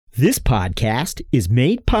This podcast is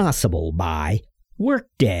made possible by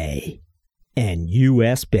Workday and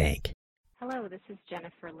U.S. Bank. Hello, this is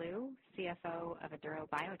Jennifer Liu, CFO of Aduro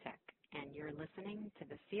Biotech, and you're listening to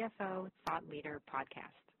the CFO Thought Leader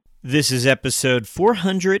podcast. This is episode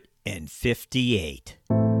 458.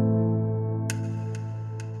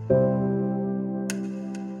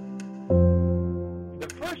 The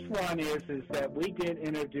first one is that we did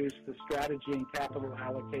introduce the strategy and capital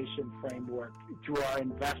allocation framework to our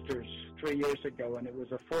investors 3 years ago, and it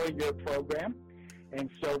was a 4-year program. And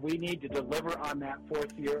so we need to deliver on that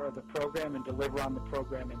fourth year of the program and deliver on the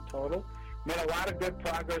program in total. Made a lot of good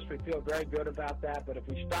progress. We feel very good about that. But if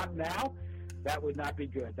we stop now, that would not be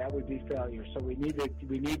good. That would be failure. So we need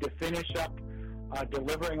to finish up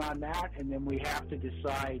delivering on that, and then we have to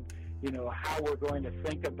decide, how we're going to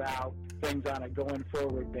think about things on a going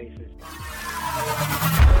forward basis.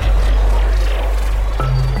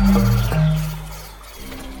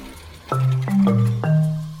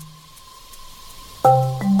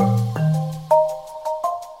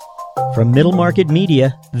 From Middle Market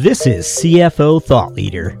Media, this is CFO Thought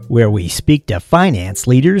Leader, where we speak to finance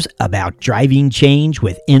leaders about driving change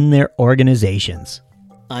within their organizations.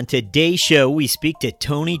 On today's show, we speak to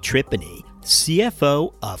Tony Tripeny,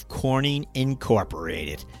 CFO of Corning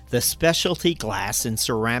Incorporated, the specialty glass and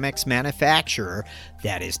ceramics manufacturer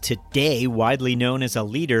that is today widely known as a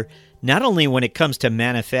leader not only when it comes to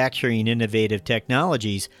manufacturing innovative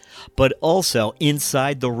technologies, but also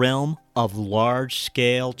inside the realm of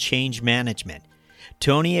large-scale change management.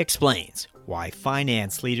 Tony explains why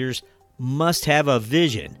finance leaders must have a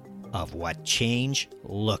vision of what change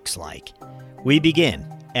looks like. We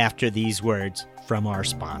begin after these words from our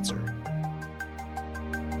sponsor.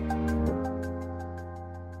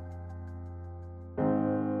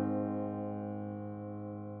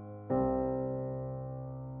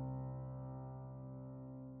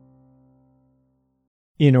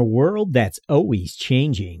 In a world that's always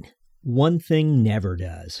changing, one thing never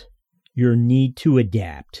does. Your need to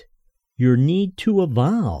adapt. Your need to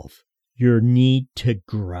evolve. Your need to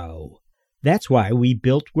grow. That's why we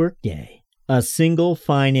built Workday, a single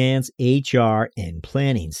finance, HR, and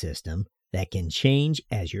planning system that can change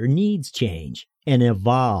as your needs change and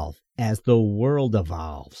evolve as the world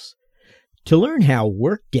evolves. To learn how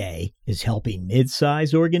Workday is helping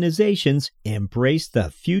mid-size organizations embrace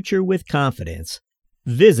the future with confidence,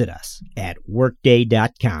 visit us at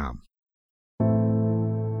workday.com.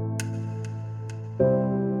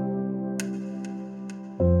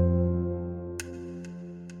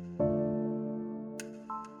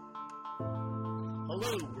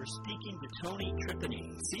 Hello, we're speaking to Tony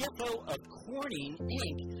Tripeny, CFO of Corning,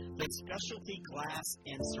 Inc., the specialty glass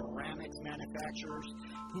and ceramics manufacturers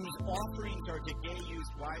whose offerings are today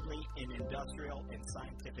used widely in industrial and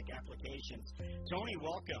scientific applications. Tony,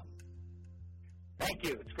 welcome. Thank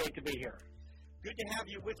you. It's great to be here. Good to have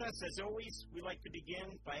you with us. As always, we like to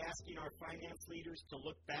begin by asking our finance leaders to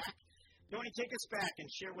look back. Tony, take us back and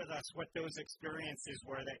share with us what those experiences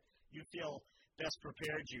were that you feel best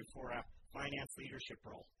prepared you for a finance leadership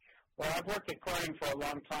role. Well, I've worked at Corning for a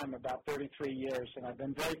long time, about 33 years, and I've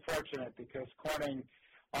been very fortunate because Corning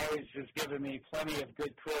always has given me plenty of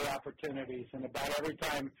good career opportunities, and about every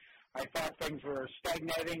time I thought things were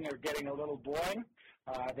stagnating or getting a little boring,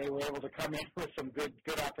 they were able to come in with some good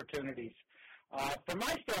opportunities. From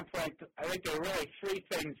my standpoint, I think there are really three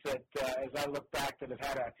things that, as I look back, that have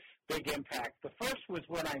had a big impact. The first was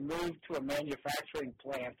when I moved to a manufacturing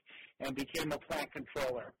plant and became a plant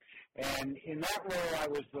controller. And in that role, I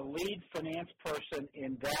was the lead finance person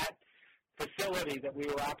in that facility that we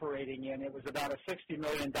were operating in. It was about a $60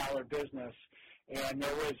 million business. And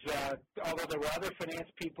there was, although there were other finance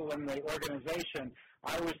people in the organization,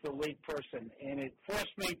 I was the lead person. And it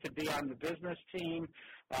forced me to be on the business team,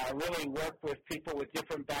 really work with people with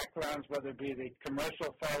different backgrounds, whether it be the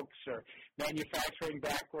commercial folks or manufacturing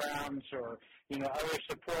backgrounds or, other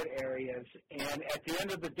support areas. And at the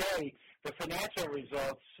end of the day, the financial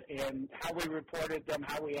results and how we reported them,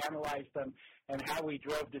 how we analyzed them, and how we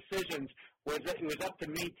drove decisions, it was up to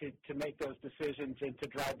me to make those decisions and to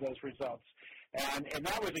drive those results. And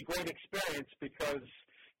that was a great experience because,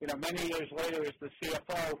 many years later as the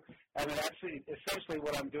CFO, that's essentially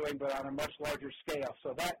what I'm doing, but on a much larger scale.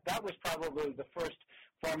 So that was probably the first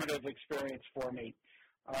formative experience for me.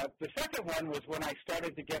 The second one was when I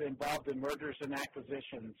started to get involved in mergers and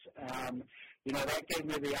acquisitions. That gave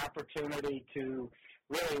me the opportunity to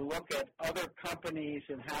really look at other companies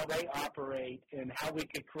and how they operate and how we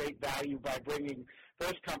could create value by bringing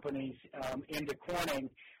those companies into Corning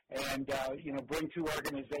and, bring two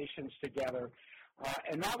organizations together.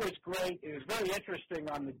 And that was great. It was very interesting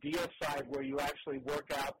on the deal side where you actually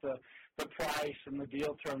work out the price and the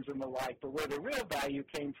deal terms and the like. But where the real value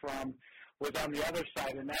came from was on the other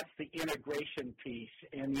side, and that's the integration piece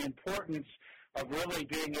and the importance of really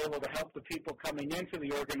being able to help the people coming into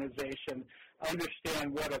the organization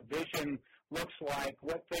understand what a vision looks like,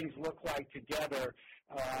 what things look like together.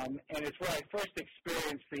 And it's where I first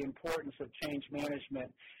experienced the importance of change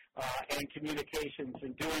management and communications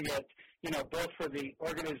and doing it, both for the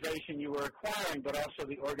organization you were acquiring, but also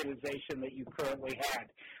the organization that you currently had.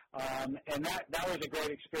 And that was a great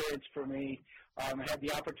experience for me. I had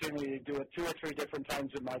the opportunity to do it 2 or 3 different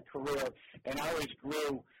times in my career, and I always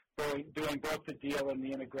grew doing both the deal and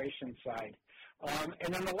the integration side.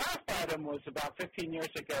 And then the last item was about 15 years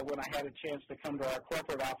ago when I had a chance to come to our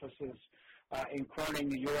corporate offices in Corning,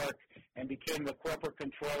 New York, and became the corporate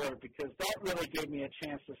controller, because that really gave me a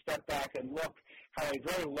chance to step back and look how a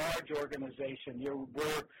very large organization,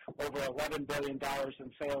 we're over $11 billion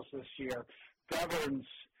in sales this year, governs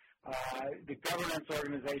the governance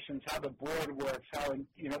organizations, how the board works, how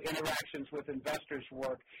interactions with investors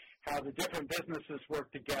work, how the different businesses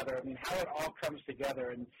work together. I mean, how it all comes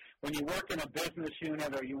together. And when you work in a business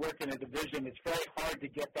unit or you work in a division, it's very hard to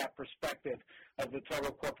get that perspective of the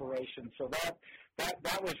total corporation. So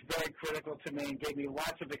that was very critical to me and gave me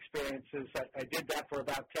lots of experiences. I did that for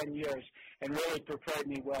about 10 years and really prepared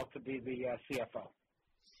me well to be the CFO.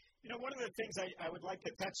 One of the things I would like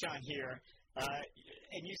to touch on here,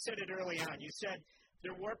 and you said it early on, you said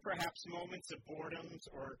there were perhaps moments of boredoms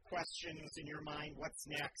or questions in your mind, what's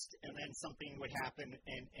next, and then something would happen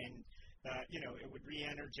and it would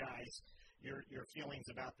re-energize your feelings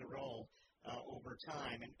about the role over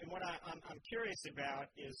time. And what I'm curious about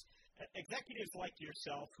is executives like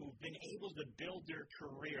yourself who've been able to build their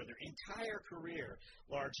career, their entire career,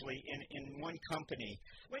 largely in one company.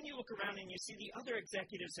 When you look around and you see the other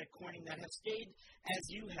executives at Corning that have stayed as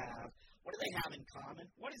you have, what do they have in common?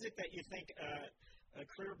 What is it that you think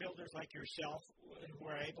career builders like yourself who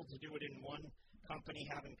are able to do it in one company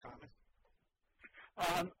have in common?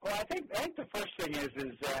 Well, I think the first thing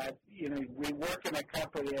is that we work in a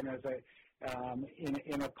company and as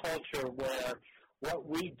in a culture where what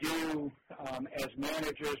we do as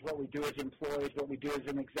managers, what we do as employees, what we do as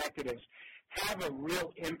executives have a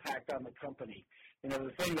real impact on the company.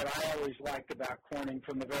 The thing that I always liked about Corning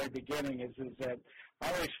from the very beginning is that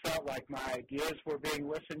I always felt like my ideas were being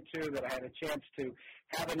listened to, that I had a chance to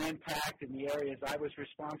have an impact in the areas I was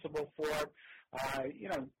responsible for.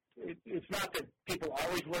 It's not that people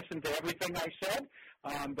always listened to everything I said,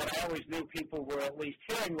 but I always knew people were at least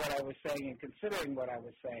hearing what I was saying and considering what I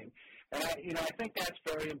was saying. And I think that's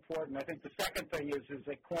very important. I think the second thing is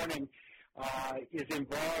that Corning is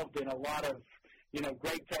involved in a lot of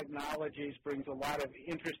great technologies, brings a lot of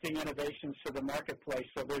interesting innovations to the marketplace.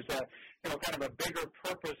 So there's kind of a bigger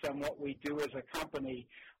purpose on what we do as a company,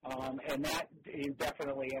 and that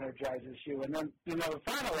definitely energizes you. And then, the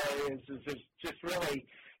final area is there's just really,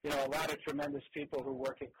 a lot of tremendous people who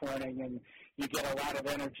work at Corning, and you get a lot of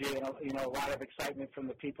energy and, a lot of excitement from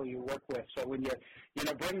the people you work with. So when you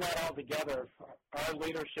bring that all together, our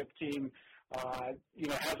leadership team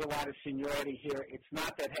has a lot of seniority here. It's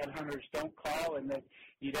not that headhunters don't call and that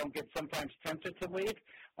you don't get sometimes tempted to leave,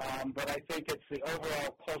 but I think it's the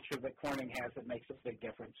overall culture that Corning has that makes a big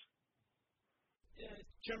difference.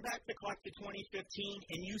 Turn back the clock to 2015,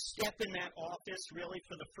 and you step in that office really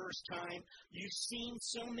for the first time. You've seen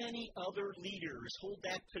so many other leaders hold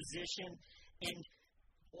that position, and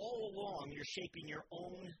all along you're shaping your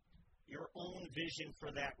own vision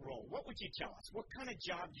for that role. What would you tell us? What kind of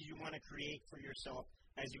job do you want to create for yourself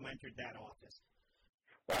as you entered that office?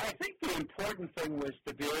 Well, I think the important thing was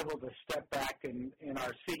to be able to step back, and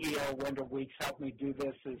our CEO, Wendell Weeks, helped me do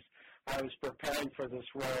this as I was preparing for this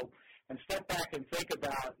role, and step back and think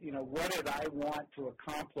about, what did I want to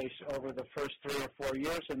accomplish over the first 3 or 4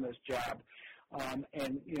 years in this job?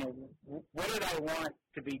 And what did I want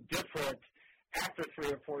to be different after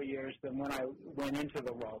 3 or 4 years than when I went into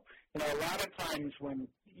the role? A lot of times when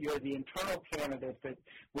you're the internal candidate that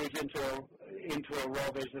moves into a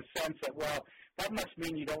role, there's a sense that, well, that must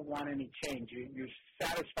mean you don't want any change. You're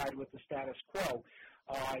satisfied with the status quo.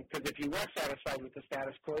 Because if you were satisfied with the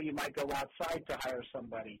status quo, you might go outside to hire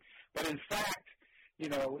somebody. But in fact,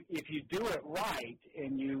 if you do it right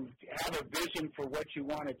and you have a vision for what you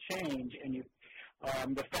want to change, and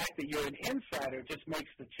the fact that you're an insider just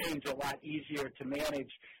makes the change a lot easier to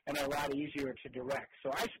manage and a lot easier to direct.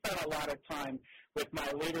 So I spent a lot of time with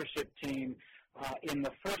my leadership team in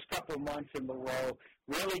the first couple of months in the role,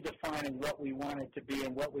 really defining what we wanted to be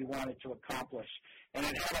and what we wanted to accomplish. And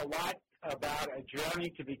it had a lot about a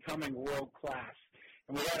journey to becoming world-class.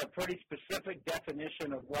 And we had a pretty specific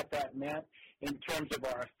definition of what that meant in terms of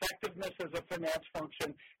our effectiveness as a finance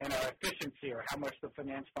function and our efficiency, or how much the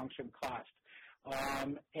finance function cost.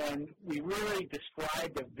 And we really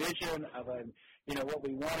described a vision of what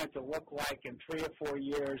we wanted to look like in 3 or 4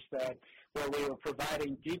 years, where we were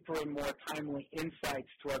providing deeper and more timely insights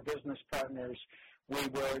to our business partners. We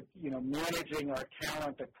were, managing our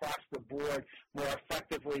talent across the board more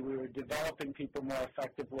effectively. We were developing people more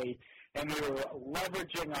effectively, and we were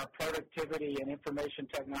leveraging our productivity and information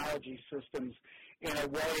technology systems in a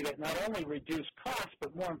way that not only reduced costs,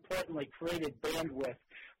 but more importantly, created bandwidth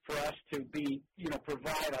for us to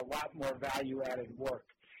provide a lot more value-added work.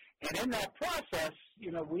 And in that process,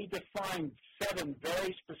 we defined 7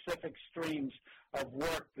 very specific streams of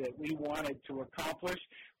work that we wanted to accomplish.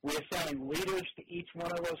 We assigned leaders to each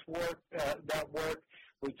one of those that work.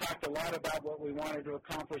 We talked a lot about what we wanted to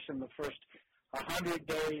accomplish in the first 100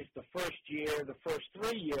 days, the first year, the first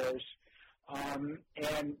 3 years,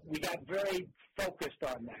 and we got very focused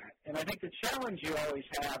on that. And I think the challenge you always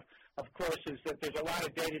have, of course, is that there's a lot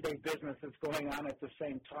of day-to-day business that's going on at the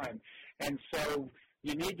same time. And so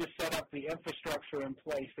you need to set up the infrastructure in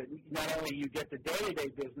place that not only you get the day-to-day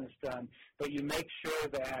business done, but you make sure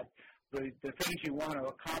that the things you want to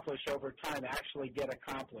accomplish over time actually get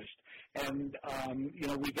accomplished. And,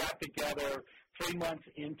 we got together 3 months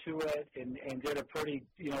into it and did a pretty,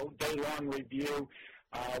 day-long review.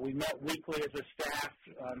 We met weekly as a staff,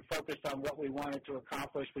 focused on what we wanted to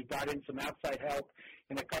accomplish. We got in some outside help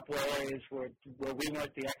in a couple of areas where we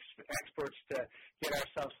weren't the experts to get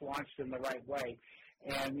ourselves launched in the right way.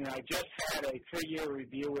 And, I just had a 3-year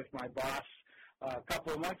review with my boss a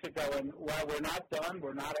couple of months ago, and while we're not done,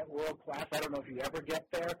 we're not at world class. I don't know if you ever get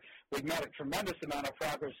there. We've made a tremendous amount of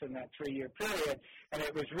progress in that 3-year period, and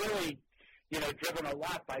it was really, driven a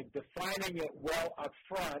lot by defining it well up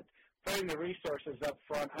front, putting the resources up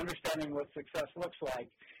front, understanding what success looks like,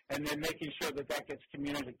 and then making sure that gets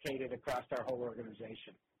communicated across our whole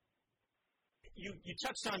organization. You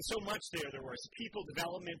touched on so much there. There was people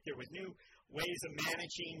development. There was new ways of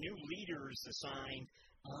managing, new leaders assigned.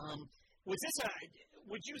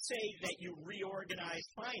 Would you say that you reorganized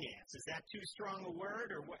finance? Is that too strong a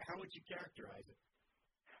word, or how would you characterize it?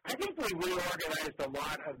 I think we reorganized a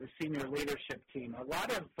lot of the senior leadership team. A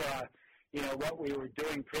lot of, what we were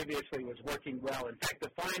doing previously was working well. In fact,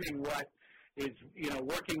 defining what is,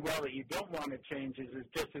 working well that you don't want to change is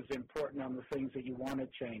just as important on the things that you want to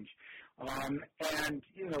change. And,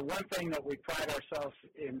 one thing that we pride ourselves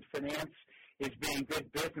in finance is being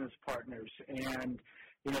good business partners. And,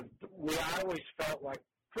 we always felt like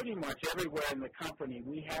pretty much everywhere in the company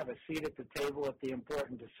we have a seat at the table at the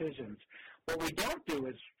important decisions. What we don't do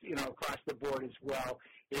is, across the board as well,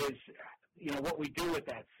 is, what we do with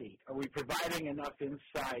that seat. Are we providing enough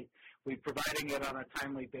insight? Are we providing it on a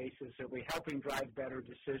timely basis? Are we helping drive better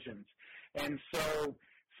decisions? And so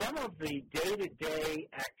some of the day-to-day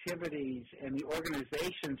activities and the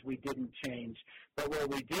organizations we didn't change, but what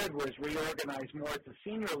we did was reorganize more at the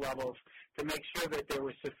senior levels to make sure that there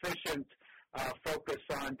was sufficient focus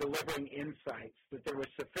on delivering insights, that there was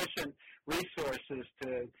sufficient resources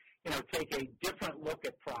to, take a different look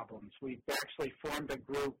at problems. We've actually formed a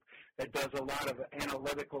group that does a lot of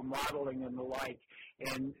analytical modeling and the like,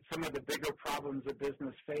 and some of the bigger problems a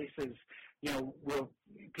business faces,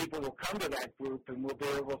 people will come to that group and we'll be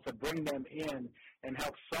able to bring them in and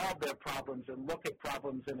help solve their problems and look at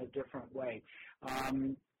problems in a different way.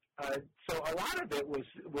 So a lot of it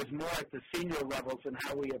was more at the senior levels and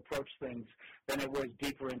how we approach things than it was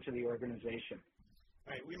deeper into the organization.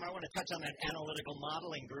 All right, we might want to touch on that analytical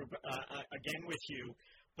modeling group again with you,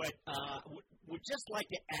 but would just like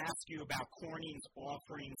to ask you about Corning's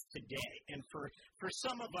offerings today. And for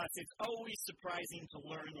some of us, it's always surprising to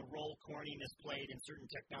learn the role Corning has played in certain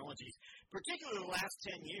technologies, particularly the last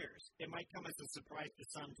 10 years. It might come as a surprise to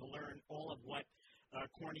some to learn all of what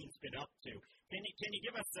Corning's been up to. Can you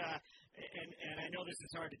give us, and I know this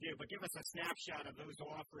is hard to do, but give us a snapshot of those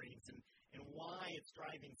offerings and why it's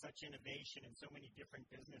driving such innovation in so many different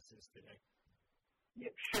businesses today?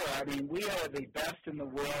 Yeah, sure. I mean, we are the best in the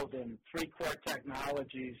world in 3 core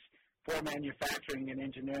technologies, 4 manufacturing and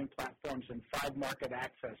engineering platforms, and 5 market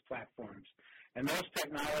access platforms. And those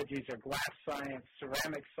technologies are glass science,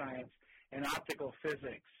 ceramic science, and optical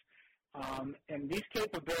physics. And these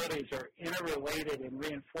capabilities are interrelated and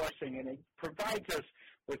reinforcing, and it provides us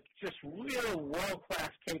with just real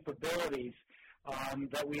world-class capabilities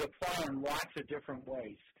that we apply in lots of different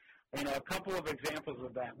ways. A couple of examples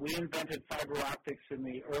of that. We invented fiber optics in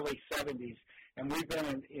the early 70s, and we've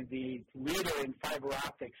been in the leader in fiber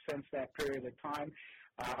optics since that period of time.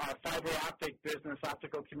 Our fiber optic business,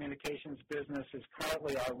 optical communications business, is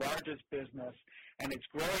currently our largest business, and it's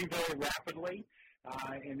growing very rapidly,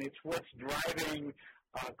 and it's what's driving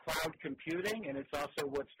cloud computing, and it's also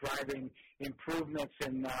what's driving improvements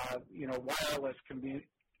in wireless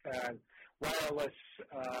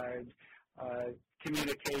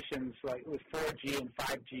communications, like with 4G and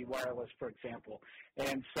 5G wireless, for example.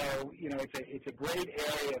 And so, it's a great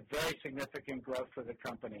area of very significant growth for the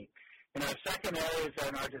company. And our second areas are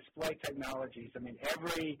in our display technologies. I mean,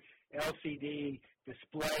 every LCD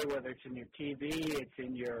display, whether it's in your TV, it's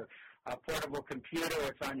in your portable computer,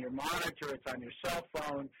 it's on your monitor, it's on your cell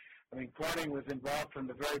phone. I mean, Corning was involved from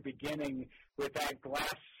the very beginning with that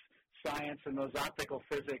glass science and those optical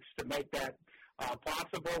physics to make that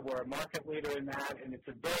possible. We're a market leader in that, and it's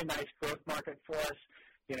a very nice growth market for us.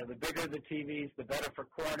 The bigger the TVs, the better for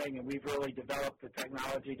Corning, and we've really developed the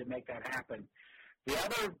technology to make that happen. The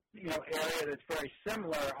other, area that's very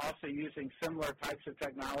similar, also using similar types of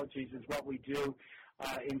technologies, is what we do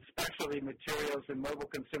in specialty materials and mobile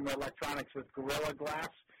consumer electronics with Gorilla Glass.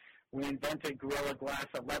 We invented Gorilla Glass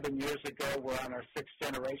 11 years ago. We're on our 6th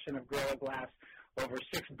generation of Gorilla Glass. Over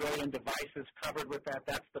 6 billion devices covered with that.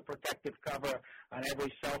 That's the protective cover on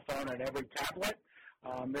every cell phone and every tablet.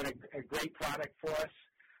 Been a great product for us.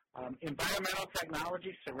 Environmental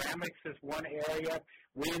technology, ceramics is one area.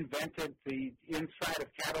 We invented the inside of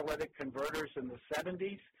catalytic converters in the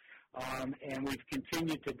 70s, and we've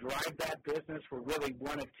continued to drive that business. We're really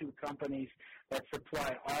one of 2 companies that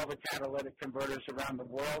supply all the catalytic converters around the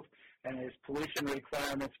world, and as pollution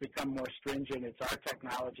requirements become more stringent, it's our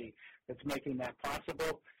technology that's making that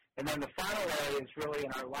possible. And then the final area is really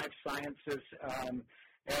in our life sciences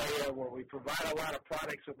area, where we provide a lot of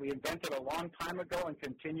products that we invented a long time ago and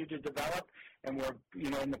continue to develop, and we're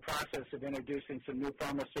in the process of introducing some new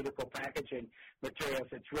pharmaceutical packaging materials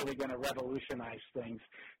that's really going to revolutionize things.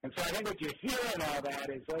 And so I think what you hear in all that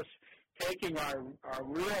is us taking our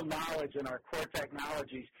real knowledge and our core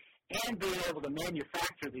technologies and being able to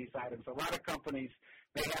manufacture these items. A lot of companies,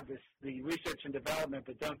 they have the research and development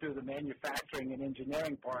but don't do the manufacturing and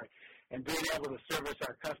engineering part, and being able to service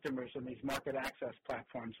our customers in these market access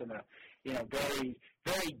platforms in a very,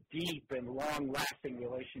 very deep and long-lasting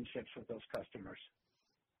relationships with those customers.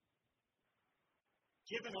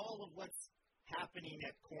 Given all of what's happening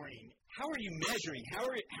at Corning, how are you measuring? How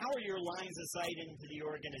are your lines of sight into the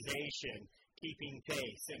organization keeping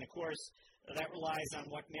pace? And, of course, that relies on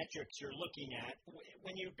what metrics you're looking at.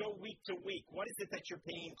 When you go week to week, what is it that you're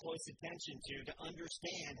paying close attention to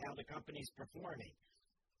understand how the company's performing?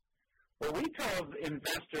 Well, we told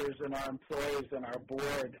investors and our employees and our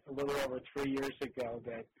board a little over 3 years ago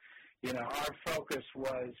that, our focus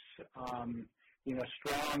was,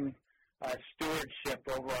 strong stewardship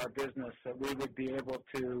over our business, that we would be able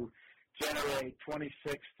to generate $26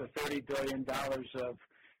 to $30 billion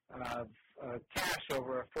of cash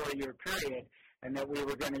over a 4-year period, and that we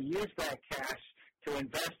were going to use that cash to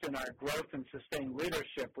invest in our growth and sustained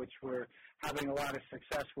leadership, which we're having a lot of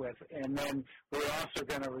success with, and then we're also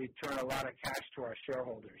going to return a lot of cash to our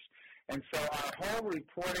shareholders. And so our whole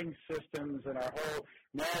reporting systems and our whole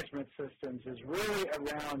management systems is really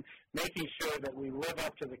around making sure that we live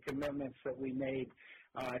up to the commitments that we made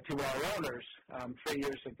to our owners 3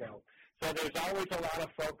 years ago. So there's always a lot of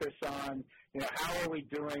focus on, how are we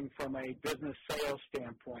doing from a business sales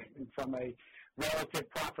standpoint and from a relative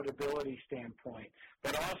profitability standpoint,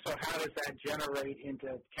 but also how does that generate into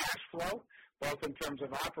cash flow, both in terms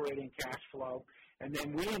of operating cash flow, and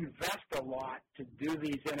then we invest a lot to do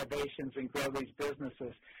these innovations and grow these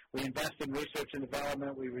businesses. We invest in research and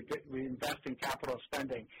development. We invest in capital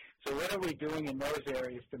spending. So what are we doing in those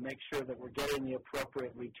areas to make sure that we're getting the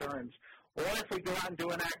appropriate returns? Or if we go out and do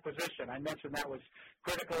an acquisition, I mentioned that was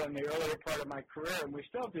critical in the earlier part of my career, and we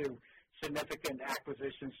still do significant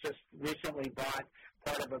acquisitions. Just recently bought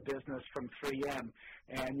part of a business from 3M,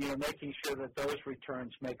 and making sure that those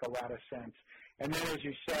returns make a lot of sense. And then, as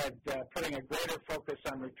you said, putting a greater focus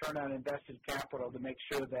on return on invested capital to make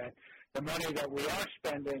sure that the money that we are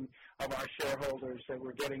spending of our shareholders, that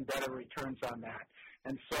we're getting better returns on that.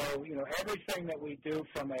 And so, everything that we do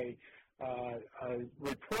from a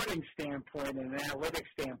reporting standpoint and an analytics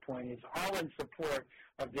standpoint is all in support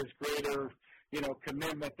of this greater,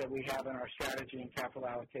 commitment that we have in our strategy and capital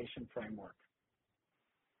allocation framework.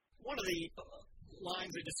 One of the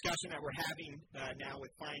lines of discussion that we're having now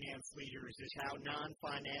with finance leaders is how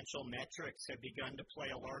non-financial metrics have begun to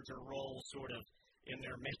play a larger role sort of in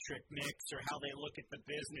their metric mix or how they look at the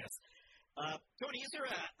business. Tony, is there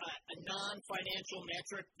a non-financial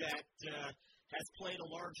metric that has played a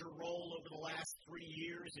larger role over the last 3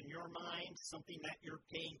 years in your mind, something that you're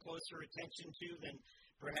paying closer attention to than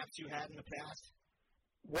perhaps you had in the past?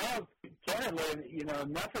 Well, candidly,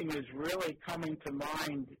 nothing is really coming to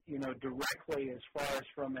mind, directly as far as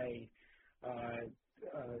from a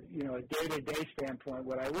day-to-day standpoint.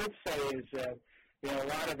 What I would say is that, a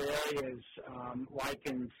lot of areas, like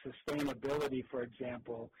in sustainability, for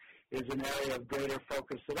example, is an area of greater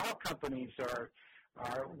focus that all companies are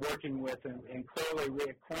working with, and clearly we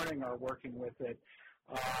at Corning are working with it.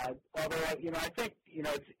 Although, I think,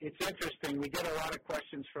 it's interesting. We get a lot of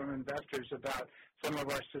questions from investors about some of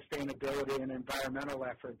our sustainability and environmental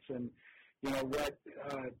efforts. And, what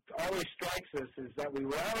always strikes us is that we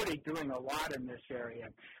were already doing a lot in this area.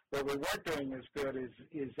 What we weren't doing as good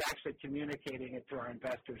is actually communicating it to our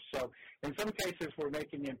investors. So in some cases, we're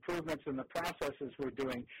making improvements in the processes we're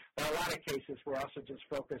doing. But in a lot of cases, we're also just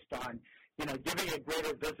focused on, giving it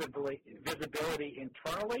greater visibility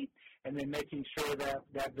internally, and then making sure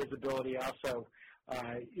that visibility also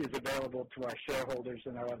is available to our shareholders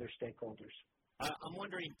and our other stakeholders. I'm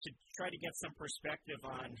wondering, to try to get some perspective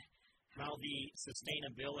on how the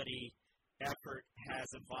sustainability effort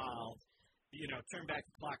has evolved. Turn back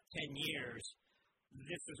the clock 10 years,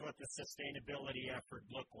 this is what the sustainability effort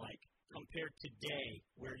looked like. Compared today,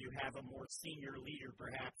 where you have a more senior leader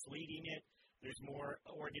perhaps leading it, there's more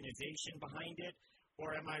organization behind it,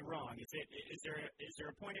 or am I wrong? Is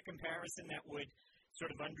there a point of comparison that would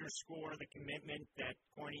sort of underscore the commitment that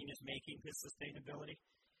Corning is making to sustainability?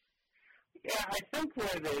 Yeah, I think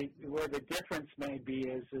where the difference may be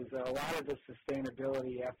is that a lot of the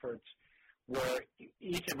sustainability efforts where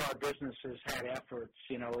each of our businesses had efforts,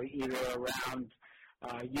 either around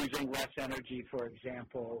using less energy, for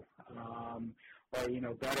example,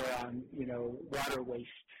 or, better on, water waste,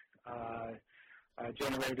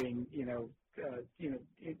 generating,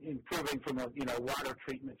 improving from a, water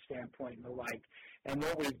treatment standpoint and the like. And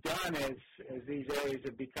what we've done is, as these areas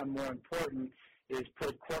have become more important, is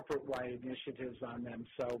put corporate-wide initiatives on them.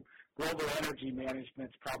 So global energy management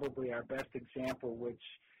is probably our best example, which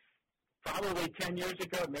probably 10 years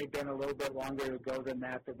ago, it may have been a little bit longer ago than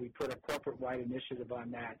that we put a corporate-wide initiative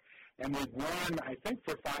on that. And we've won, I think,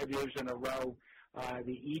 for 5 years in a row,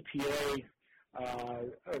 the EPA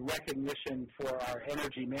recognition for our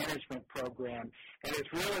energy management program, and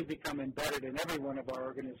it's really become embedded in every one of our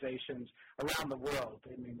organizations around the world.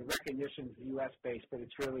 I mean, the recognition is U.S.-based, but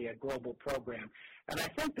it's really a global program. And I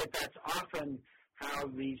think that's often how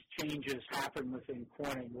these changes happen within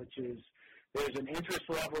Corning, which is there's an interest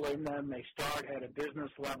level in them. They start at a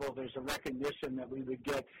business level. There's a recognition that we would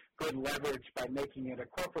get good leverage by making it a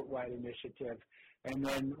corporate-wide initiative, and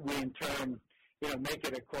then we in turn make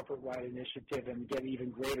it a corporate-wide initiative and get even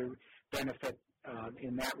greater benefit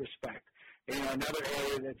in that respect. Another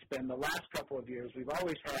area that's been the last couple of years, we've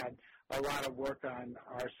always had a lot of work on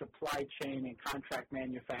our supply chain and contract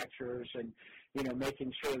manufacturers and,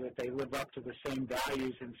 making sure that they live up to the same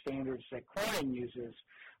values and standards that Corning uses.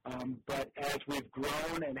 But as we've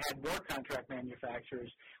grown and had more contract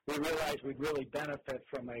manufacturers, we realized we'd really benefit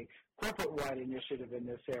from a corporate-wide initiative in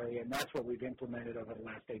this area, and that's what we've implemented over the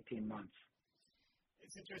last 18 months.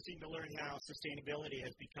 It's interesting to learn how sustainability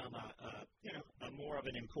has become a more of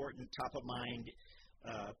an important top-of-mind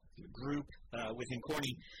group within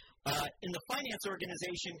Corning. In the finance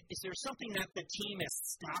organization, is there something that the team has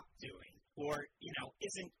stopped doing or,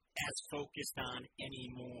 isn't as focused on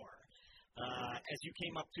anymore? As you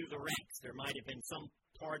came up through the ranks, there might have been some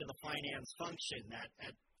part of the finance function that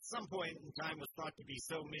at some point in time was thought to be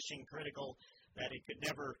so mission-critical that it could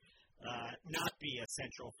never not be a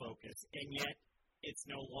central focus, and yet it's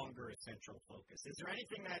no longer a central focus. Is there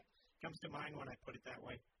anything that comes to mind when I put it that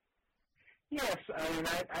way? Yes,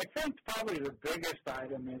 I think probably the biggest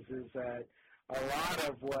item is that a lot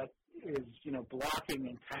of what is, blocking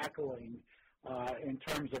and tackling in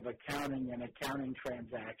terms of accounting and accounting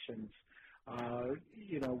transactions,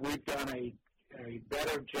 we've done a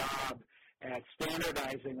better job at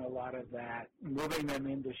standardizing a lot of that, moving them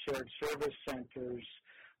into shared service centers,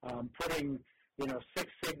 putting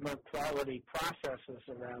Six Sigma quality processes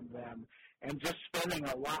around them, and just spending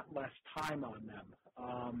a lot less time on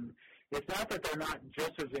them. It's not that they're not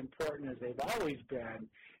just as important as they've always been.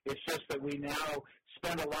 It's just that we now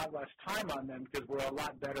spend a lot less time on them because we're a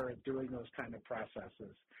lot better at doing those kind of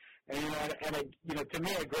processes. And to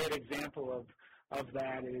me, a great example of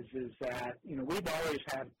that is that we've always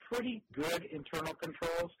had pretty good internal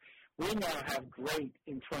controls. We now have great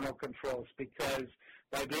internal controls because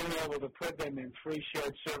by being able to put them in 3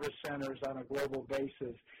 shared service centers on a global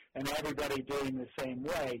basis and everybody doing the same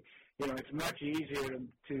way, it's much easier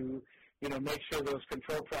to make sure those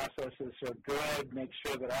control processes are good, make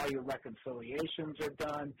sure that all your reconciliations are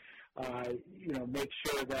done, make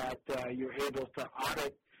sure that you're able to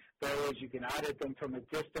audit those. You can audit them from a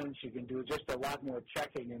distance. You can do just a lot more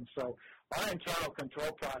checking. And so our internal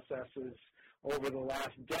control processes over the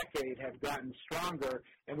last decade have gotten stronger,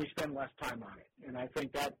 and we spend less time on it. And I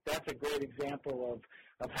think that's a great example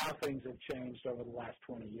of how things have changed over the last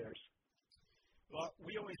 20 years. Well,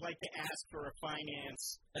 we always like to ask for a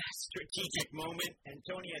finance strategic moment. And,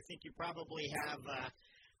 Tony, I think you probably have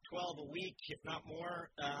 12 a week, if not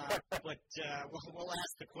more. But we'll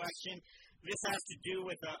ask the question. This has to do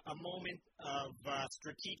with a moment of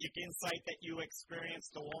strategic insight that you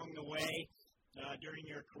experienced along the way during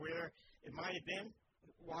your career. It might have been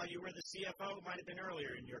while you were the CFO. It might have been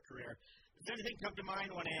earlier in your career. Does anything come to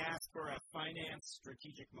mind when I ask for a finance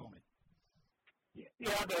strategic moment?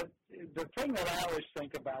 Yeah, the thing that I always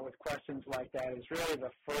think about with questions like that is really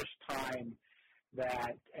the first time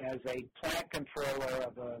that as a plant controller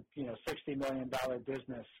of a $60 million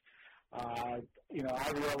business, I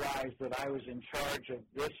realized that I was in charge of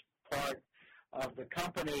this part of the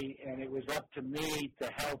company, and it was up to me to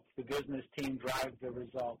help the business team drive the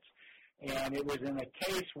results. And it was in a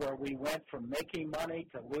case where we went from making money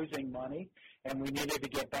to losing money, and we needed to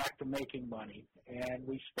get back to making money. And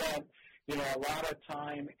we spent, a lot of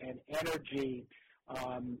time and energy,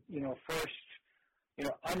 first,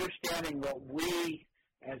 understanding what we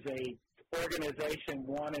as a organization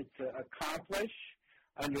wanted to accomplish,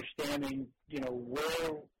 understanding,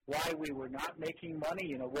 why we were not making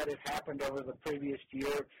money, what had happened over the previous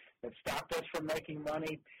year that stopped us from making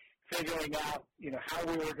money, figuring out, how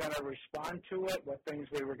we were going to respond to it, what things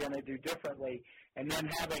we were going to do differently, and then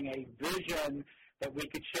having a vision that we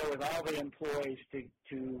could share with all the employees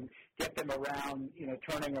to get them around,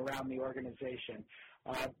 turning around the organization.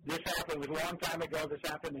 This happened, it was a long time ago. This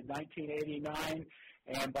happened in 1989,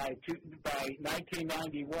 and by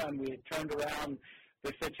 1991, we had turned around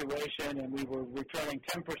the situation, and we were returning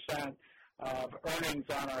 10% of earnings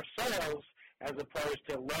on our sales as opposed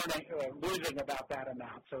to losing about that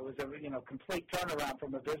amount. So it was a complete turnaround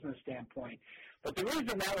from a business standpoint. But the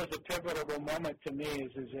reason that was a pivotal moment to me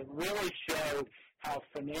is it really showed how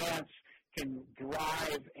finance can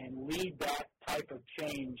drive and lead that type of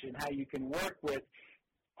change, and how you can work with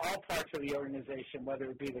all parts of the organization, whether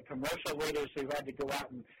it be the commercial leaders who had to go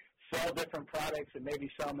out and sell different products and maybe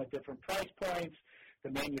sell them at different price points,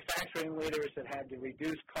 the manufacturing leaders that had to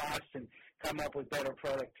reduce costs and come up with better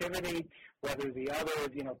productivity, whether the other,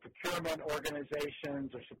 procurement organizations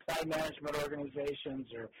or supply management organizations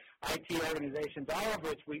or IT organizations, all of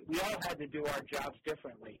which we all had to do our jobs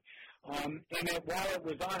differently. And while it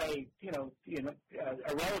was on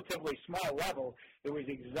a relatively small level, it was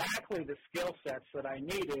exactly the skill sets that I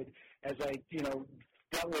needed as I,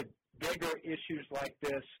 dealt with bigger issues like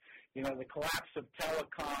this, the collapse of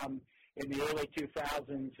telecom in the early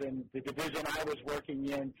 2000s, and the division I was working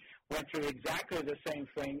in went through exactly the same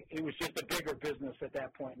thing. It was just a bigger business at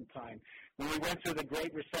that point in time. When we went through the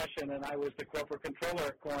Great Recession and I was the corporate controller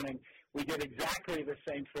at Corning, we did exactly the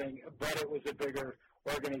same thing, but it was a bigger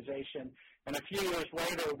organization. And a few years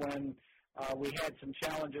later, when we had some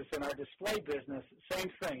challenges in our display business,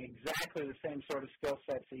 same thing, exactly the same sort of skill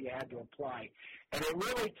sets that you had to apply. And it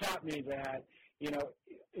really taught me that,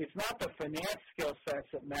 it's not the finance skill sets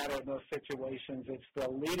that matter in those situations. It's the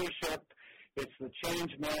leadership, it's the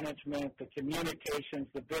change management, the communications,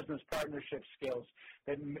 the business partnership skills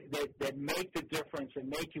that make the difference and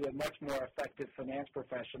make you a much more effective finance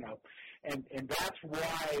professional. And that's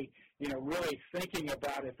why, really thinking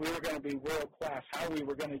about if we were going to be world-class, how we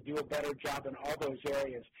were going to do a better job in all those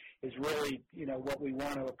areas is really, what we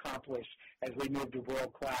want to accomplish as we move to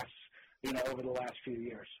world-class, over the last few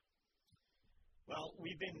years. Well,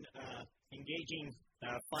 we've been engaging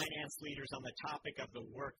finance leaders on the topic of the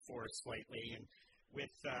workforce lately, and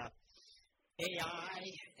with AI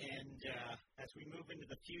and as we move into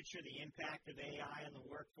the future, the impact of AI on the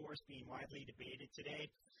workforce being widely debated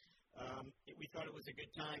today, we thought it was a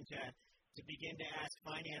good time to begin to ask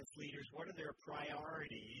finance leaders what are their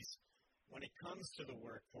priorities when it comes to the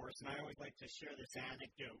workforce. And I always like to share this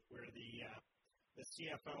anecdote where the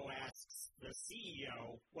CFO asks the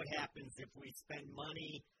CEO, what happens if we spend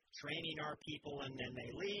money training our people and then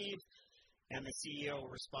they leave? And the CEO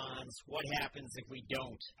responds, what happens if we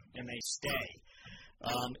don't and they stay?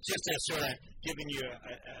 Just as sort of giving you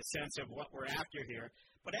a sense of what we're after here.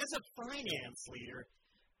 But as a finance leader,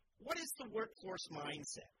 what is the workforce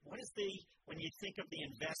mindset? What is when you think of the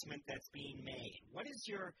investment that's being made, what is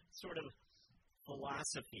your sort of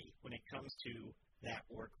philosophy when it comes to that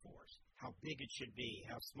workforce? How big it should be,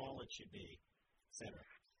 how small it should be, et cetera.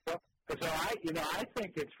 Well, So I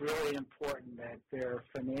think it's really important that there are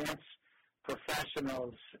finance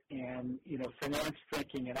professionals and, finance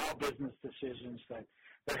thinking in all business decisions that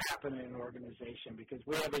happen in an organization, because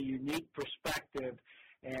we have a unique perspective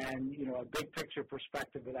and, a big picture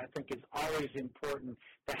perspective that I think is always important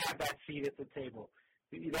to have that seat at the table.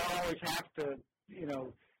 You don't always have to,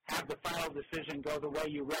 have the final decision go the way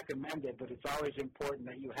you recommend it, but it's always important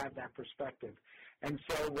that you have that perspective. And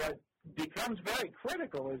so what becomes very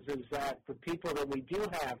critical is that the people that we do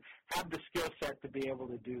have the skill set to be able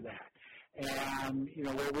to do that. And,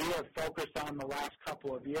 what we have focused on the last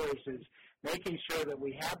couple of years is making sure that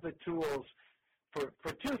we have the tools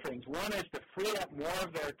for two things. One is to free up more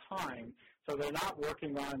of their time so they're not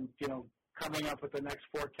working on, coming up with the next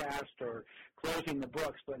forecast or closing the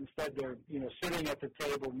books, but instead they're, sitting at the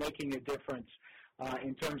table, making a difference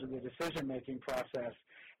in terms of the decision-making process.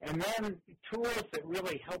 And then tools that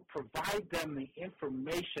really help provide them the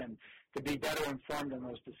information to be better informed in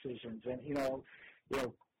those decisions. And,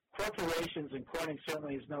 corporations, and Corning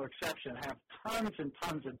certainly is no exception, have tons and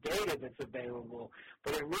tons of data that's available,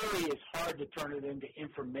 but it really is hard to turn it into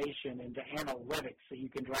information, into analytics that you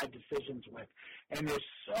can drive decisions with. And there's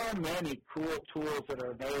so many cool tools that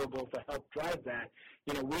are available to help drive that.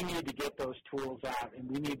 We need to get those tools out,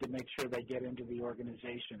 and we need to make sure they get into the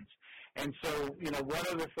organizations. And so, one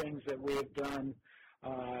of the things that we have done,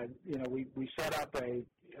 we set up a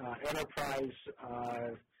enterprise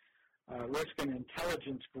risk and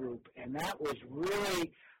intelligence group, and that was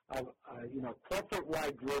really a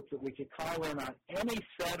corporate-wide group that we could call in on any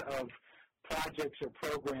set of projects or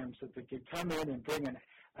programs that they could come in and bring in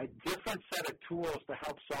a different set of tools to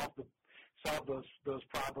help solve those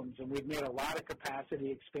problems. And we've made a lot of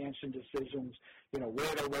capacity expansion decisions,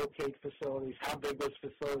 where to locate facilities, how big those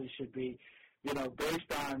facilities should be,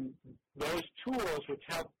 based on those tools, which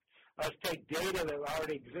help us take data that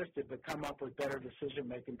already existed but come up with better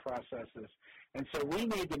decision-making processes. And so we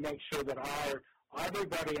need to make sure that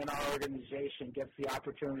everybody in our organization gets the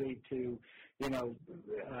opportunity to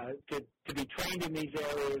be trained in these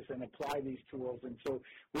areas and apply these tools. And so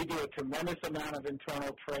we do a tremendous amount of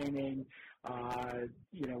internal training.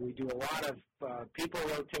 We do a lot of people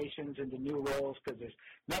rotations into new roles, because there's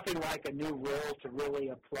nothing like a new role to really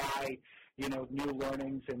apply, new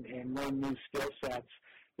learnings and learn new skill sets.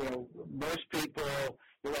 Most people,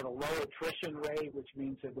 we have a low attrition rate, which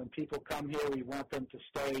means that when people come here, we want them to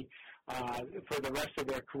stay for the rest of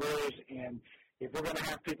their careers. And if we're going to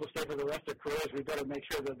have people stay for the rest of their careers, we better make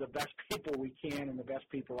sure they're the best people we can and the best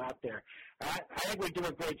people out there. I think we do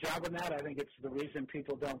a great job in that. I think it's the reason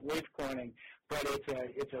people don't leave Corning, but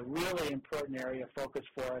it's a really important area of focus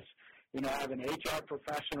for us. I have an HR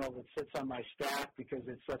professional that sits on my staff because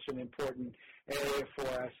it's such an important area for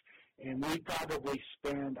us. And we probably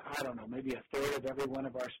spend, maybe a third of every one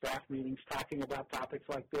of our staff meetings talking about topics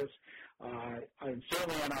like this. And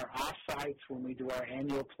certainly on our off-sites when we do our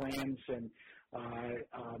annual plans, and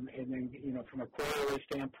then, from a quarterly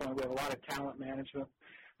standpoint, we have a lot of talent management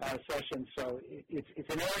sessions. So it's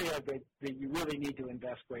an area that you really need to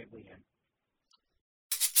invest greatly in.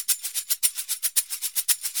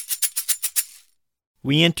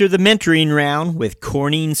 We enter the mentoring round with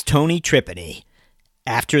Corning's Tony Tripeny.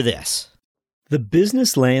 After this, the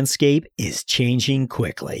business landscape is changing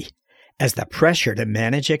quickly. As the pressure to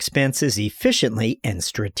manage expenses efficiently and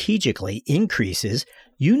strategically increases,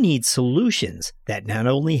 you need solutions that not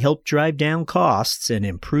only help drive down costs and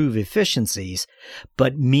improve efficiencies,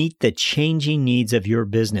 but meet the changing needs of your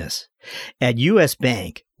business. At U.S.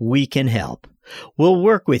 Bank, we can help. We'll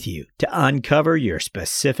work with you to uncover your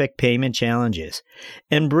specific payment challenges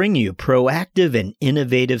and bring you proactive and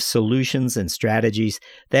innovative solutions and strategies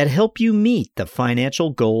that help you meet the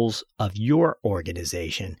financial goals of your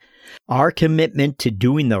organization. Our commitment to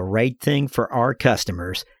doing the right thing for our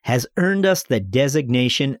customers has earned us the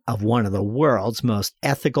designation of one of the world's most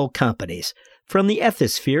ethical companies from the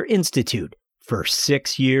Ethisphere Institute for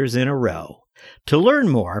 6 years in a row. To learn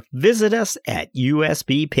more, visit us at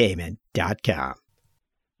usbpayment.com.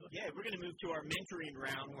 Yeah, we're going to move to our mentoring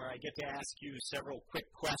round, where I get to ask you several quick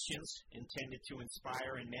questions intended to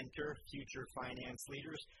inspire and mentor future finance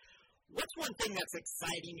leaders. What's one thing that's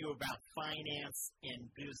exciting you about finance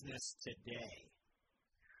and business today?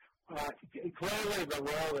 Clearly the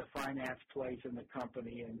role that finance plays in the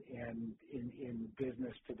company and in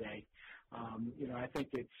business today. I think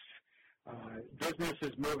it's business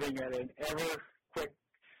is moving at an ever quick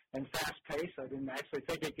and fast pace. I didn't actually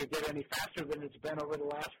think it could get any faster than it's been over the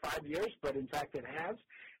last 5 years, but in fact it has.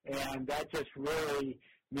 And that just really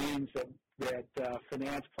means that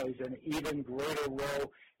finance plays an even greater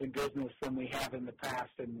role in business than we have in the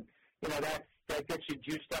past. And, that gets you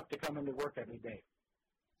juiced up to come into work every day.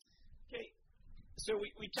 Okay, so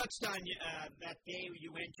we touched on that day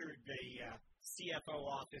you entered the CFO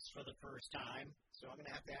office for the first time, so I'm going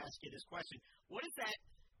to have to ask you this question. What is that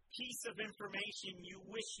piece of information you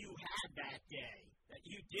wish you had that day that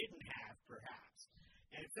you didn't have, perhaps?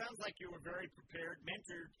 And it sounds like you were very prepared,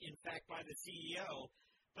 mentored, in fact, by the CEO,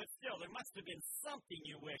 but still, there must have been something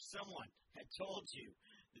you wish someone had told you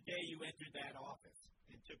the day you entered that office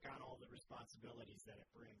and took on all the responsibilities that it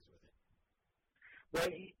brings with it. Well,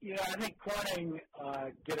 I think Corning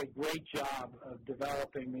did a great job of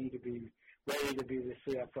developing me to be ready to be the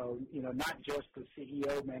CFO. Not just the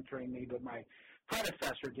CEO mentoring me, but my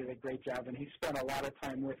predecessor did a great job, and he spent a lot of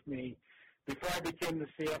time with me before I became the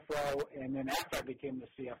CFO and then after I became the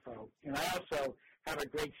CFO. And I also have a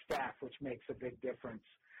great staff, which makes a big difference.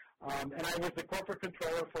 And I was the corporate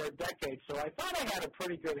controller for a decade, so I thought I had a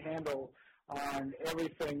pretty good handle on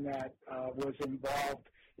everything that was involved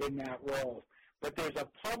in that role. But there's a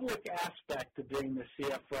public aspect to being the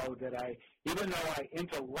CFO that even though I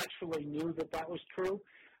intellectually knew that was true,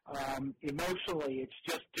 emotionally it's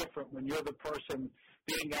just different when you're the person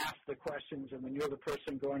being asked the questions and when you're the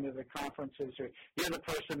person going to the conferences or you're the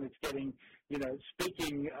person that's getting,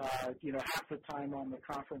 speaking, half the time on the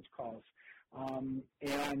conference calls.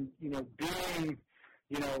 And being,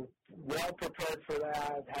 well prepared for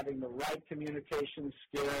that, having the right communication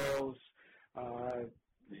skills,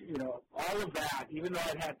 all of that, even though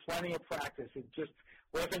I'd had plenty of practice, it just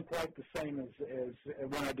wasn't quite the same as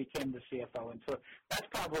when I became the CFO. And so that's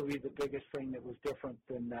probably the biggest thing that was different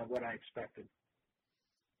than what I expected.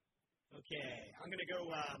 Okay, I'm going to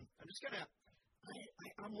go,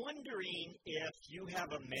 I'm wondering if you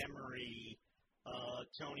have a memory,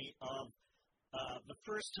 Tony, of the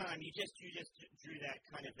first time you just drew that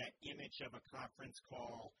kind of that image of a conference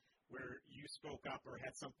call where you spoke up or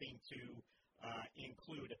had something to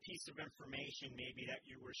include, a piece of information maybe that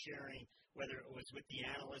you were sharing, whether it was with the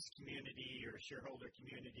analyst community or shareholder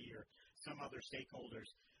community or some other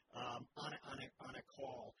stakeholders on a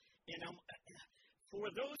call. And for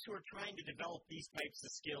those who are trying to develop these types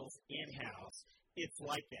of skills in-house, it's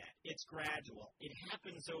like that. It's gradual. It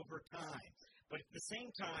happens over time. But at the same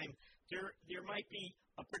time, there might be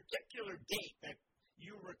a particular date that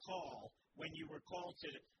you recall when you were called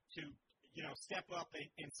to step up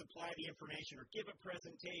and supply the information or give a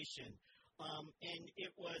presentation. And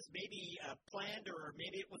it was maybe planned or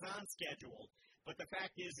maybe it was unscheduled. But the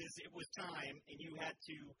fact is it was time and you had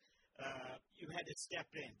to step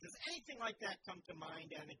in. Does anything like that come to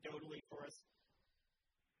mind anecdotally for us?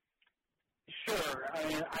 Sure.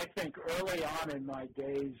 I think early on in my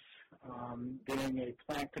days being a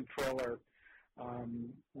plant controller,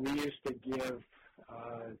 we used to give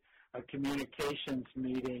a communications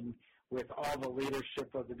meeting with all the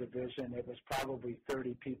leadership of the division. It was probably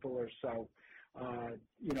 30 people or so,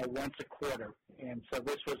 once a quarter. And so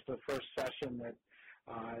this was the first session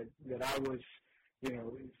that I was,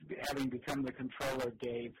 having become the controller,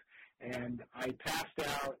 gave. And I passed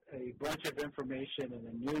out a bunch of information and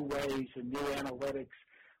the new ways and new analytics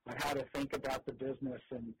on how to think about the business.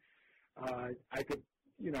 And I could,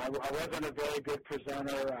 I wasn't a very good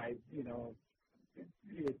presenter. I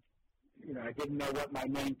didn't know what my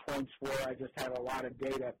main points were. I just had a lot of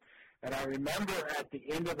data. And I remember at the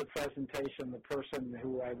end of the presentation, the person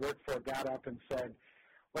who I worked for got up and said,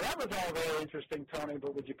 "Well, that was all very interesting, Tony,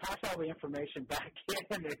 but would you pass all the information back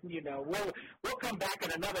in and, we'll come back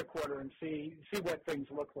in another quarter and see what things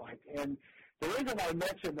look like." And the reason I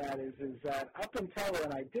mention that is that up until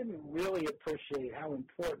then, I didn't really appreciate how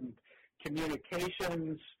important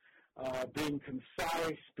communications, being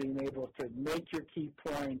concise, being able to make your key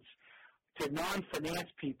points, to non-finance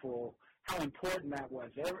people, how important that was.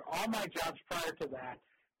 All my jobs prior to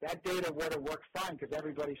that data would have worked fine because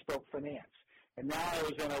everybody spoke finance. And now I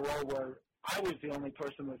was in a role where I was the only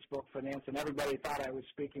person that spoke finance, and everybody thought I was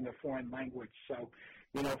speaking a foreign language. So,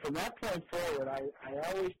 from that point forward, I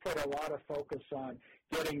always put a lot of focus on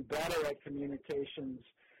getting better at communications.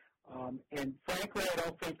 And frankly, I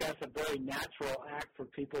don't think that's a very natural act for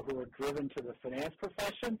people who are driven to the finance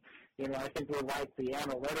profession. I think we like the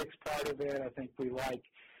analytics part of it. I think we like,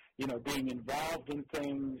 being involved in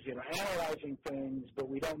things, analyzing things, but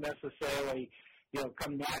we don't necessarily,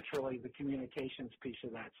 come naturally the communications piece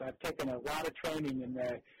of that. So I've taken a lot of training in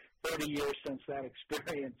the 30 years since that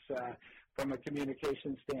experience from a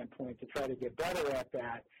communication standpoint to try to get better at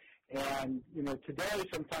that. And, today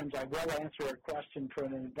sometimes I will answer a question for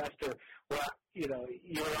an investor where,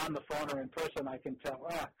 you're on the phone or in person, I can tell,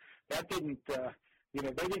 that didn't, they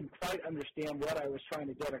didn't quite understand what I was trying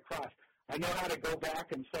to get across. I know how to go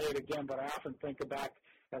back and say it again, but I often think back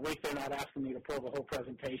at least they're not asking me to pull the whole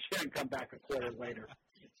presentation and come back a quarter later.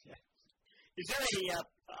 Is there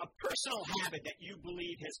a personal habit that you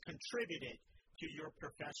believe has contributed to your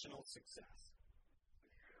professional success?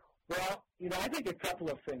 Well, I think a couple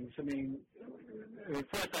of things.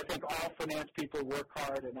 First, I think all finance people work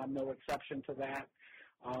hard, and I'm no exception to that.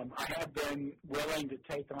 I have been willing to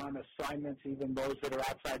take on assignments, even those that are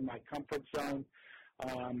outside my comfort zone.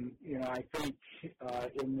 I think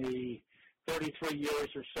in the 33 years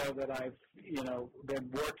or so that I've, been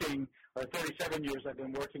working, or 37 years I've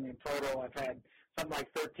been working in total, I've had something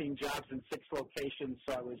like 13 jobs in 6 locations,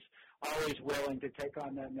 so I was always willing to take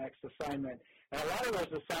on that next assignment. And a lot of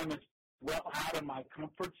those assignments well out of my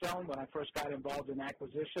comfort zone. When I first got involved in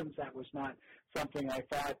acquisitions, that was not something I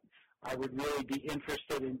thought I would really be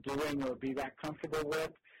interested in doing or be that comfortable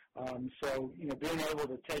with. So, being able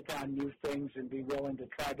to take on new things and be willing to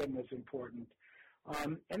try them was important.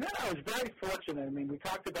 And then I was very fortunate. We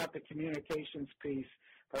talked about the communications piece,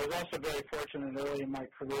 but I was also very fortunate early in my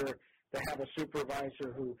career to have a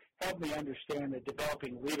supervisor who helped me understand that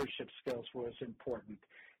developing leadership skills was important.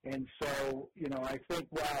 And so, I think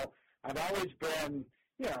while I've always been,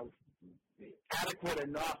 adequate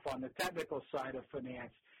enough on the technical side of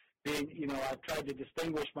finance, I've tried to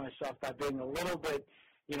distinguish myself by being a little bit,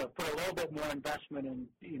 put a little bit more investment in,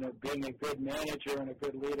 being a good manager and a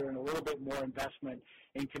good leader, and a little bit more investment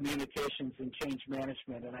in communications and change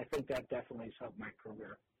management. And I think that definitely has helped my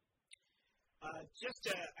career.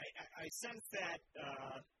 I sense that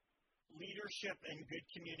leadership and good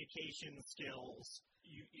communication skills,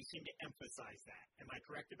 you seem to emphasize that. Am I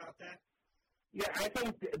correct about that? Yeah, I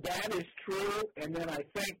think that is true. And then I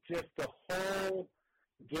think just the whole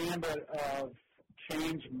gambit of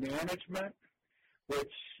change management,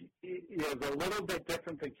 which is a little bit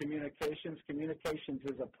different than communications. Communications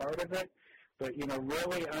is a part of it, but,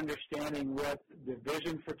 really understanding what the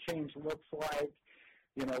vision for change looks like,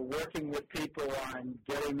 working with people on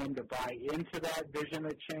getting them to buy into that vision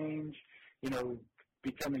of change,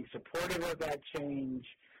 becoming supportive of that change,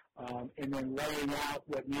 and then laying out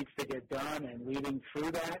what needs to get done and leading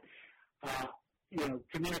through that.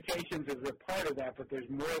 Communications is a part of that, but there's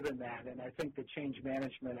more than that, and I think the change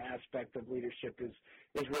management aspect of leadership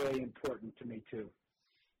is really important to me too.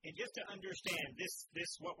 And just to understand, this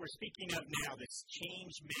what we're speaking of now, this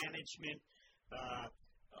change management,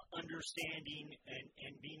 understanding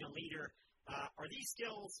and being a leader, are these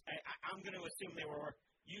skills, I'm going to assume they were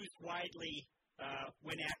used widely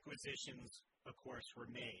when acquisitions, of course,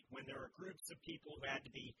 were made, when there were groups of people who had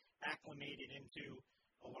to be acclimated into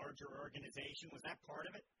a larger organization. Was that part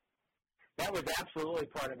of it? That was absolutely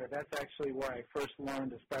part of it. That's actually where I first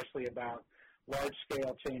learned, especially about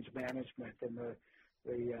large-scale change management. And the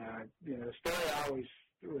story I always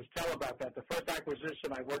tell about that. The first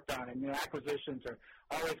acquisition I worked on, and acquisitions are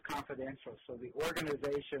always confidential, so the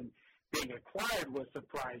organization being acquired was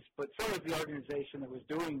surprised, but so was the organization that was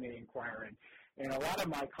doing the acquiring. And a lot of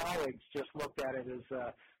my colleagues just looked at it as,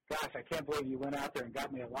 gosh, I can't believe you went out there and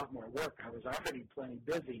got me a lot more work. I was already plenty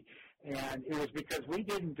busy. And it was because we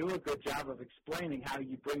didn't do a good job of explaining how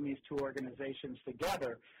you bring these two organizations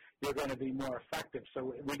together, you're going to be more effective.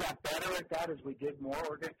 So we got better at that as we did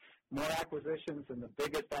more acquisitions. And the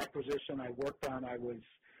biggest acquisition I worked on, I was,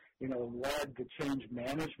 led the change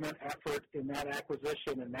management effort in that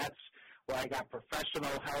acquisition. And that's where I got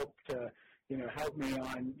professional help to, help me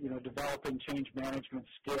on, developing change management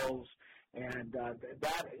skills. And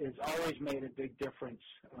that has always made a big difference,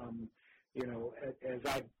 as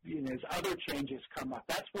other changes come up.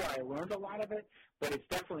 That's where I learned a lot of it, but it's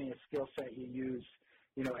definitely a skill set you use,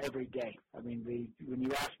 every day. When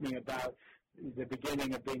you asked me about the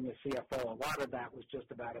beginning of being a CFO, a lot of that was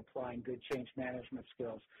just about applying good change management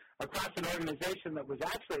skills across an organization that was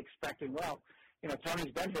actually expecting,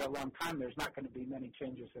 Tony's been here a long time, there's not going to be many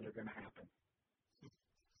changes that are going to happen.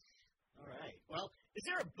 All right. Well, is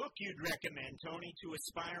there a book you'd recommend, Tony, to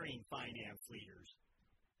aspiring finance leaders?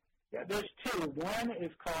 Yeah, there's two. One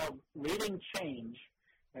is called Leading Change,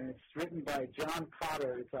 and it's written by John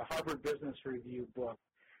Cotter. It's a Harvard Business Review book.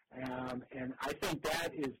 And I think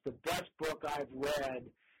that is the best book I've read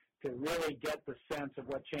to really get the sense of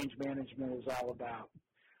what change management is all about.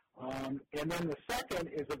 And then the second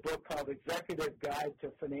is a book called Executive Guide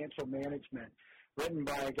to Financial Management, written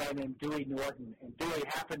by a guy named Dewey Norton. And Dewey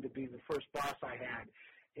happened to be the first boss I had.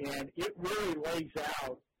 And it really lays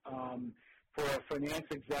out for a finance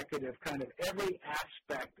executive kind of every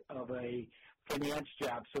aspect of a finance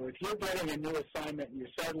job. So if you're getting a new assignment and you're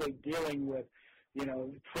suddenly dealing with,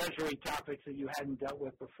 treasury topics that you hadn't dealt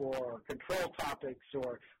with before, or control topics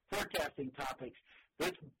or forecasting topics,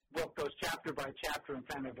 this book goes chapter by chapter and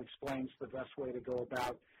kind of explains the best way to go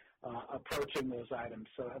about approaching those items.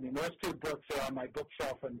 So, I mean, those two books are on my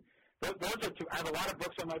bookshelf, and those are two. I have a lot of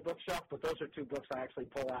books on my bookshelf, but those are two books I actually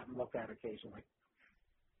pull out and look at occasionally.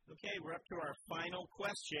 Okay, we're up to our final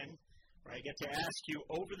question, where I get to ask you,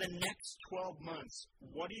 over the next 12 months,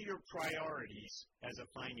 what are your priorities as a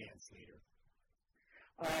finance leader?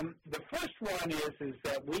 The first one is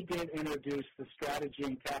that we did introduce the strategy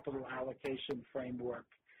and capital allocation framework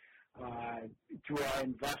to our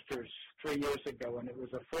investors 3 years ago, and it was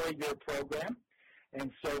a 4-year program.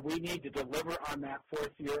 And so we need to deliver on that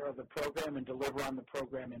 4th year of the program and deliver on the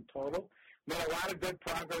program in total. Made a lot of good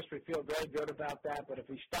progress. We feel very good about that. But if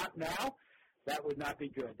we stop now, that would not be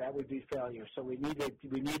good. That would be failure. So we need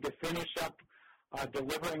to finish up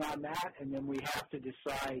delivering on that, and then we have to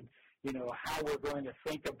decide, how we're going to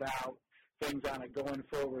think about things on a going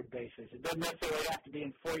forward basis. It doesn't necessarily have to be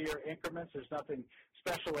in 4-year increments. There's nothing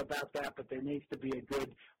special about that, but there needs to be a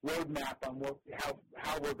good roadmap on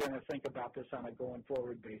how we're going to think about this on a going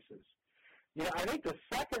forward basis. I think the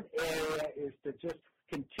second area is to just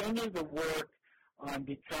continue the work on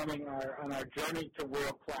becoming on our journey to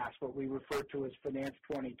world class, what we refer to as Finance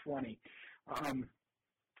 2020.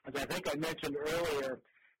 As I think I mentioned earlier,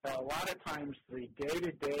 a lot of times the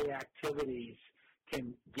day-to-day activities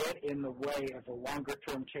can get in the way of the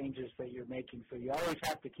longer-term changes that you're making. So you always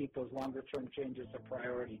have to keep those longer-term changes a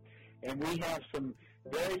priority. And we have some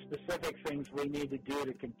very specific things we need to do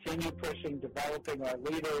to continue pushing, developing our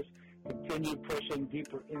leaders, continue pushing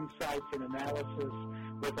deeper insights and analysis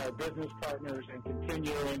with our business partners, and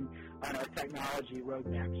continuing on our technology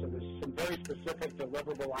roadmap. So there's some very specific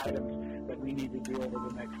deliverable items that we need to do over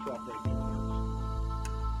the next 12 to 18 months.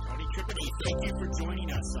 Tony Tripeny, thank you for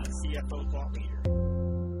joining us on CFO Thought Leader.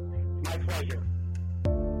 My pleasure.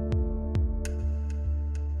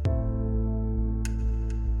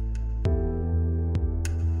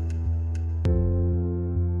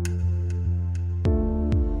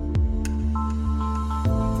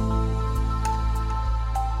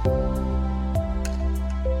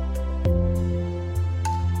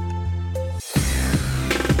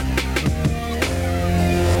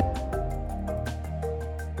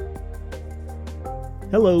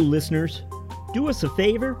 Hello, listeners. Do us a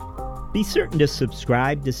favor. Be certain to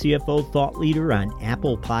subscribe to CFO Thought Leader on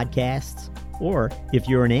Apple Podcasts, or if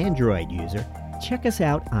you're an Android user, check us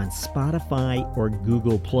out on Spotify or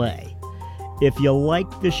Google Play. If you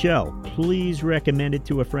like the show, please recommend it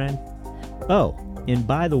to a friend. Oh, and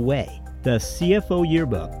by the way, the CFO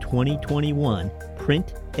Yearbook 2021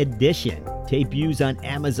 print edition debuts on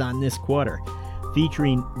Amazon this quarter,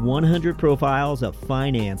 featuring 100 profiles of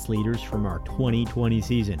finance leaders from our 2020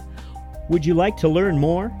 season. Would you like to learn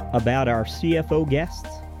more about our CFO guests?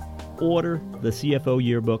 Order the CFO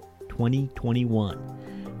Yearbook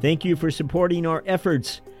 2021. Thank you for supporting our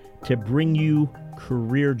efforts to bring you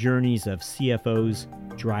career journeys of CFOs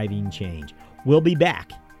driving change. We'll be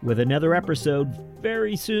back with another episode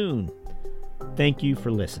very soon. Thank you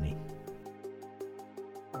for listening.